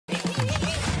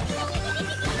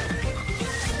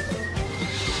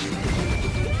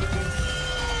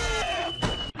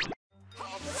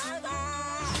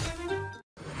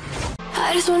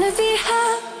I just wanna be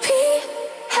happy,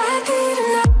 happy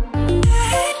tonight.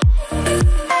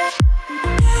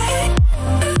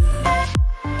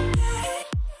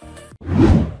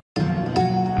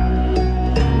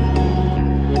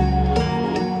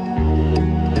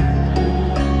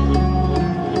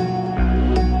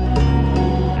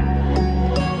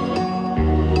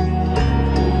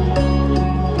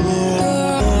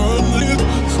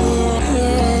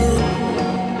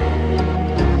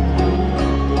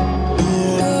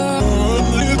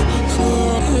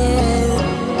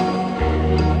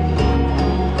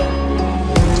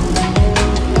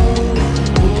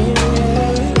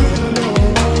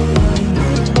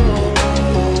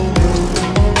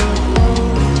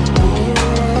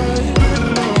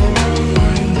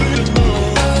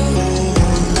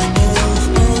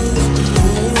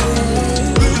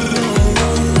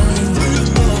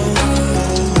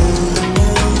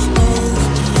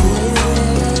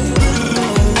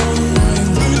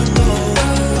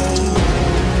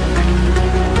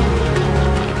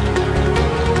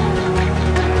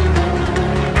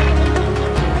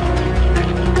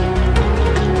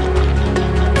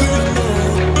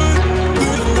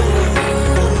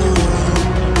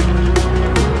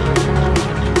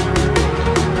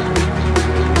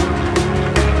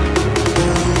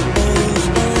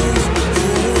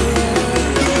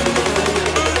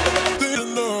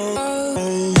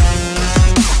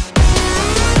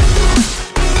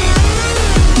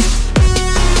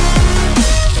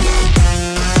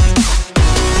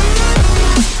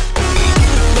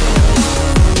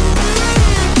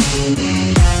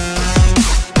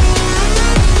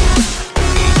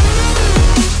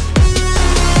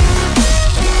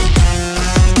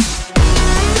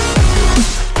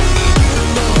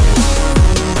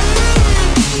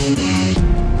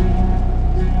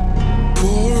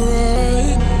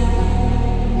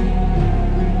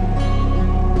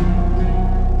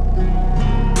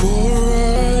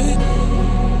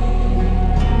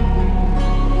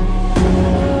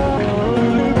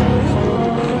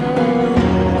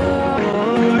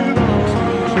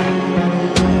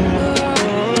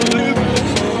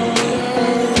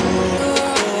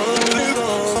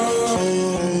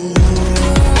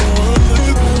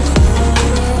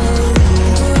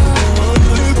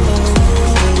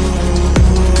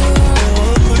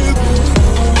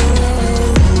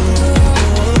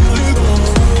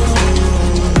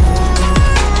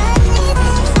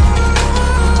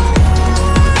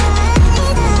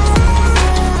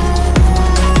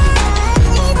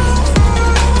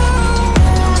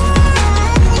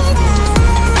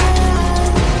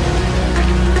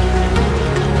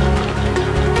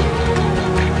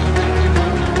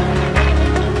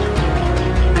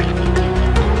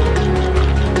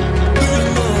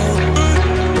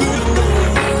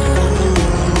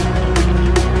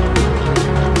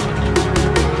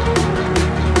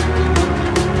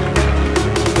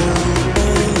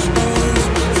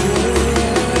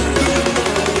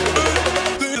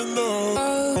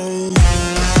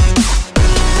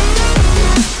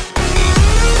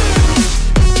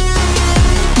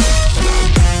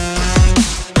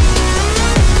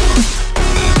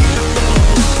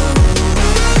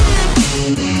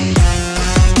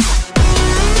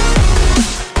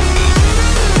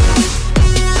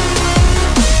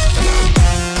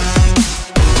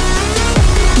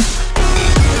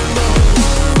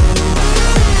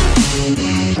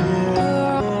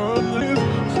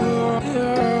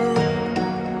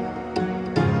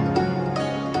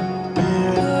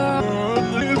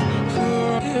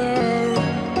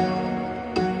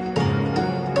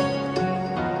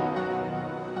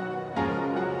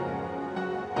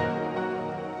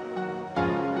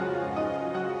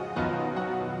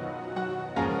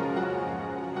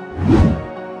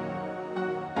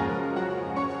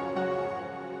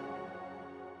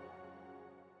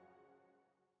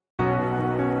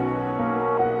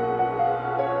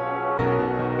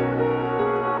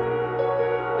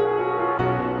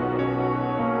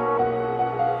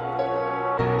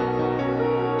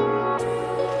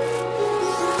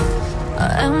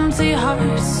 Empty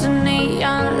hearts and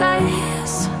neon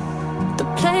lights,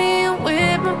 they're playing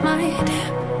with my mind.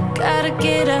 Gotta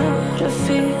get out of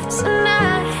here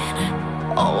tonight.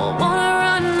 Oh, I wanna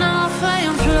run off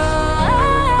and fly,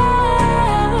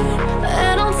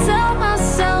 and I'll tell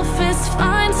myself it's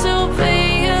fine to be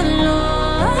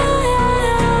alone,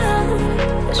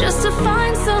 just to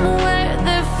find somewhere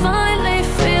that finally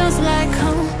feels like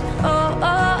home. Oh,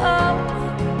 oh, oh.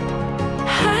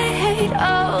 I hate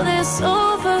all this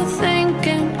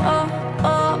overthinking. Oh,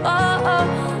 oh, oh, oh.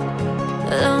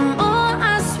 The more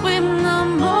I swim, the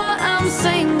more I'm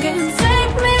sinking.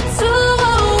 Take me to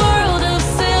a world of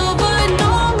silver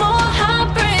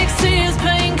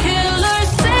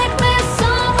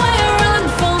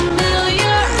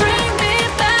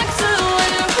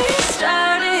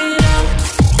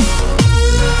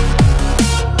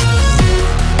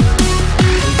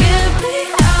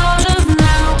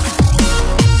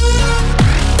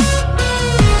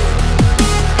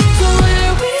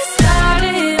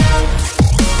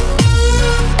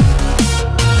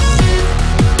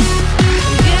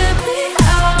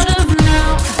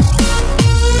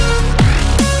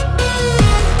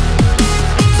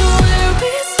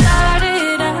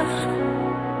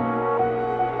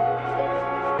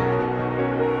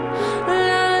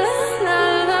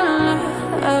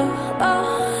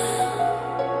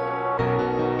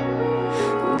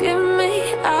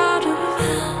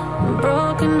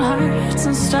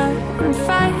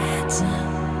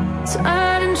nights,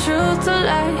 turning truth to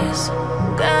lies.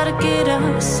 Gotta get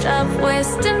up, stop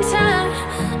wasting time.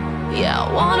 Yeah,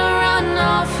 I wanna run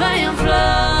off and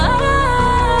fly.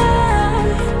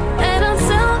 And I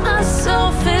tell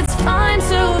myself it's fine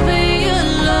to be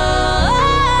alone,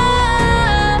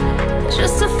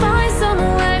 just to find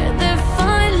somewhere that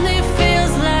finally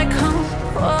feels like home.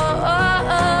 Oh,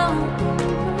 oh, oh.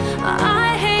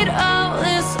 I hate all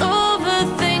this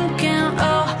overthinking.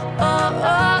 Oh, oh,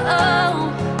 oh, oh.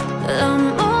 The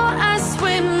more I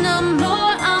swim, the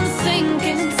more I'm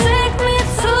sinking. Take me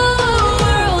to a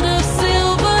world of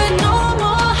silver. No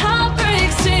more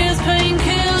heartbreaks, tears,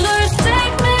 painkillers.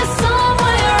 Take me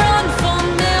somewhere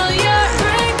unfamiliar.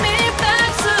 Bring me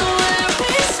back to where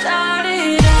we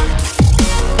started out.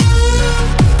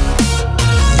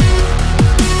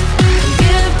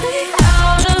 Get me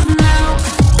out of now,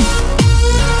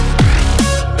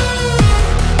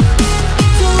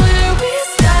 to where we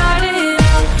started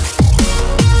out.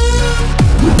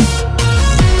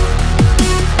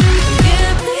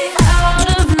 Get me out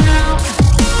of now,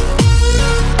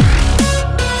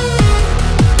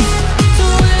 to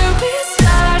where we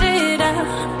started out.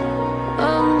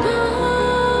 Oh no,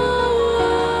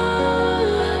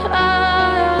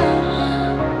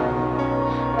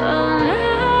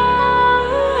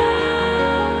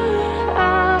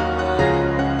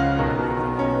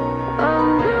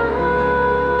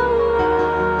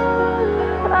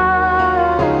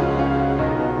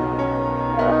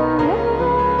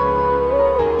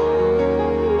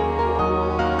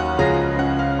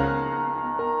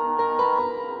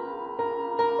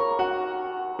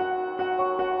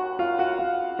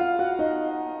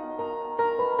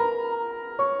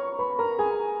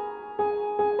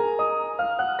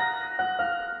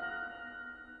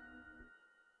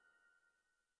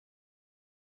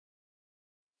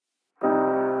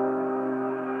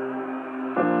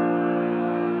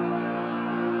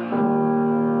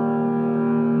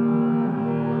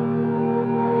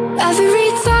 every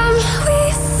time we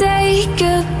say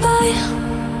goodbye,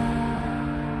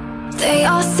 they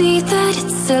all see that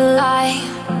it's a lie.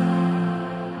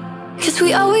 'Cause we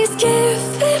always give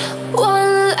it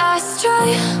one last try.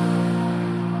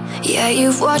 Yeah,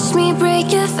 you've watched me break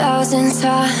 1,000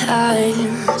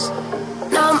 times.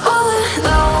 Now I'm all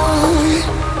alone,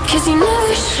 'cause you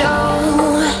never show.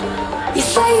 You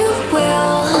say you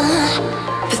will,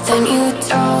 but then you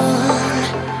don't.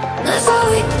 That's how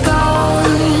it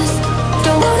goes.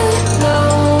 Don't wanna know.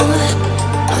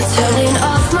 I'm turning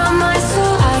off my mind so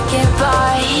I get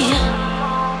by.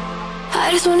 I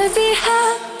just wanna be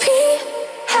happy,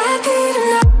 happy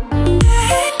tonight.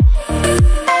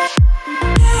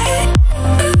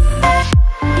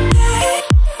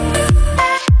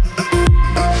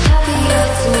 Happier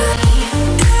tonight.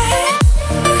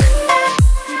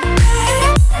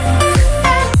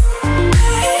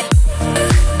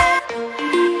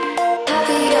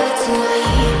 Happier tonight.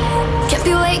 Can't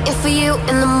be waiting for you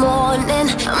in the morning.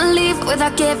 I'ma leave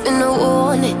without giving a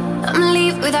warning. I'ma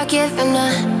leave without giving a.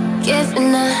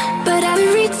 But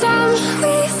every time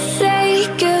we say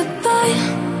goodbye,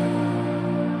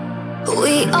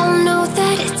 we all know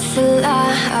that it's a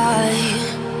lie.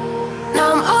 Now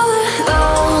I'm all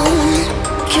alone,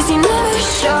 'cause you never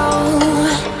show.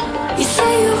 You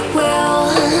say you will,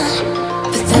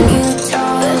 but then you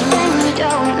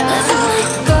don't. That's how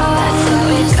it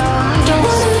goes. Don't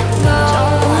wanna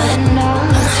know.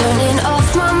 I'm turning off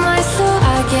my mind so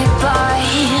I get by.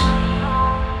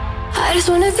 I just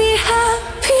wanna be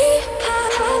happy,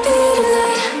 happy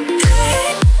tonight.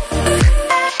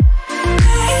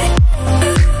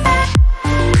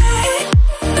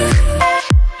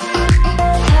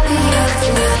 Happier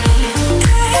tonight.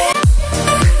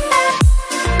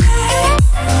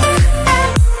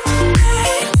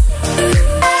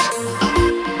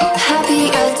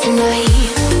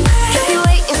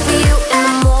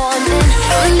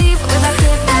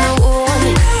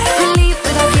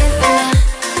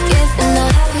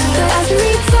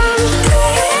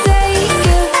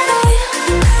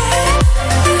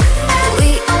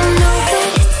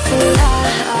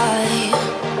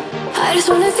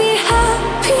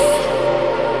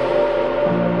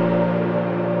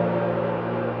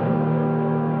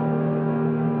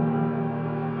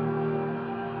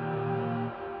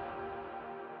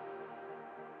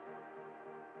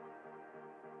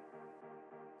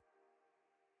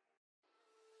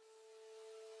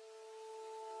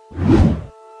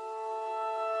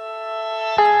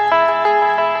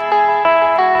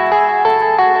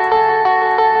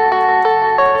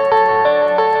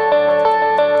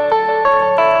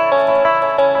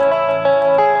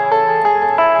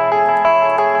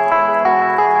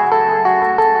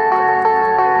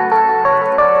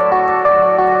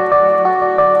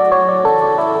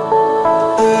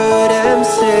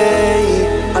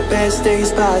 say our best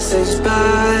days pass us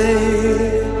by,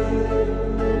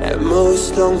 and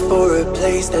most long for a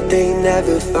place that they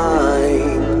never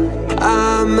find.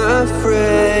 I'm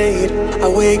afraid I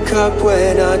wake up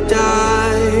when I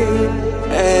die,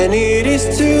 and it is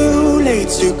too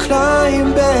late to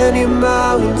climb any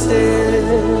mountain.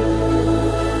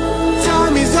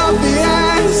 Time is of the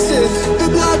essence, the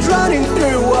blood running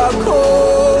through our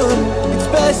core. It's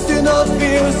best to not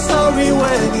feel sorry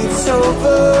when it's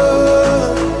over.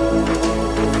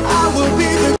 I will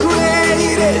be the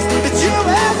greatest that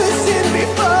you've ever seen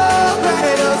before,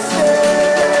 and I'll stay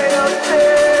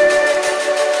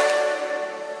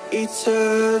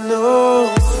eternal.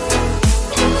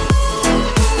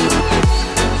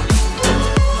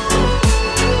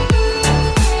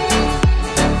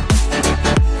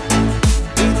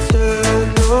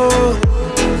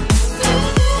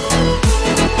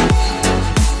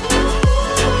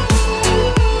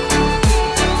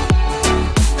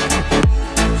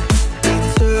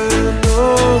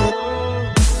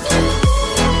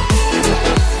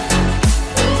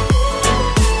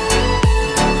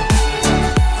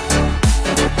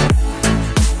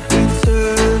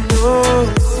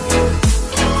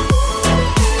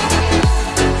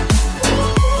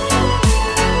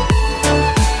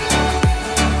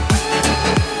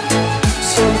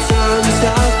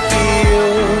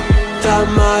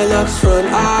 My luck's run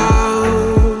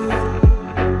out.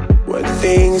 When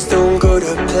things don't go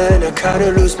to plan, I kinda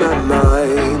lose my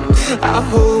mind. I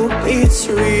hope it's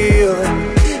real,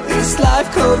 this life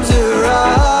comes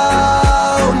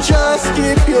around. Just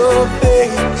keep your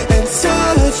faith and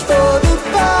search for the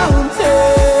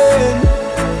fountain.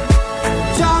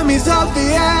 Time is of the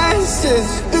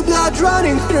essence, the blood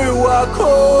running through our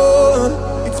core.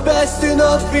 It's best to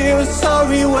not feel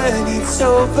sorry when it's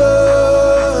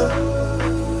over.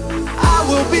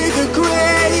 Will be the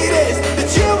greatest that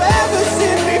you've ever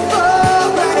seen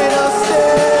before, and I'll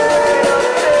stay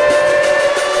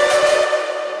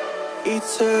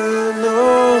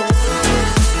eternal.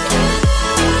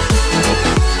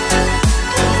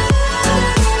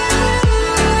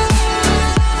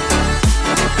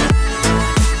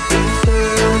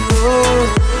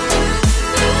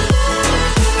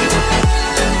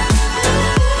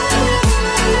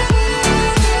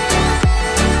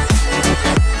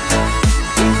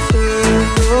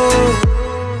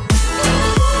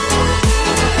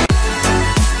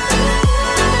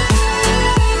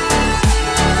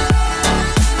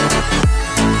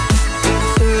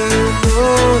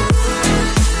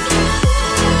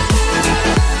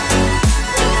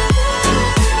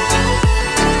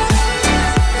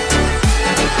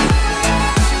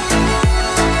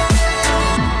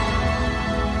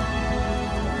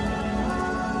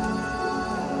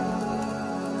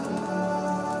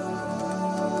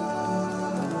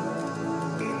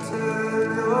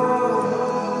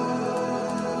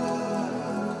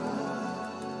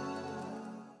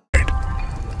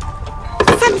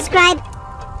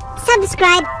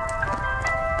 Subscribe.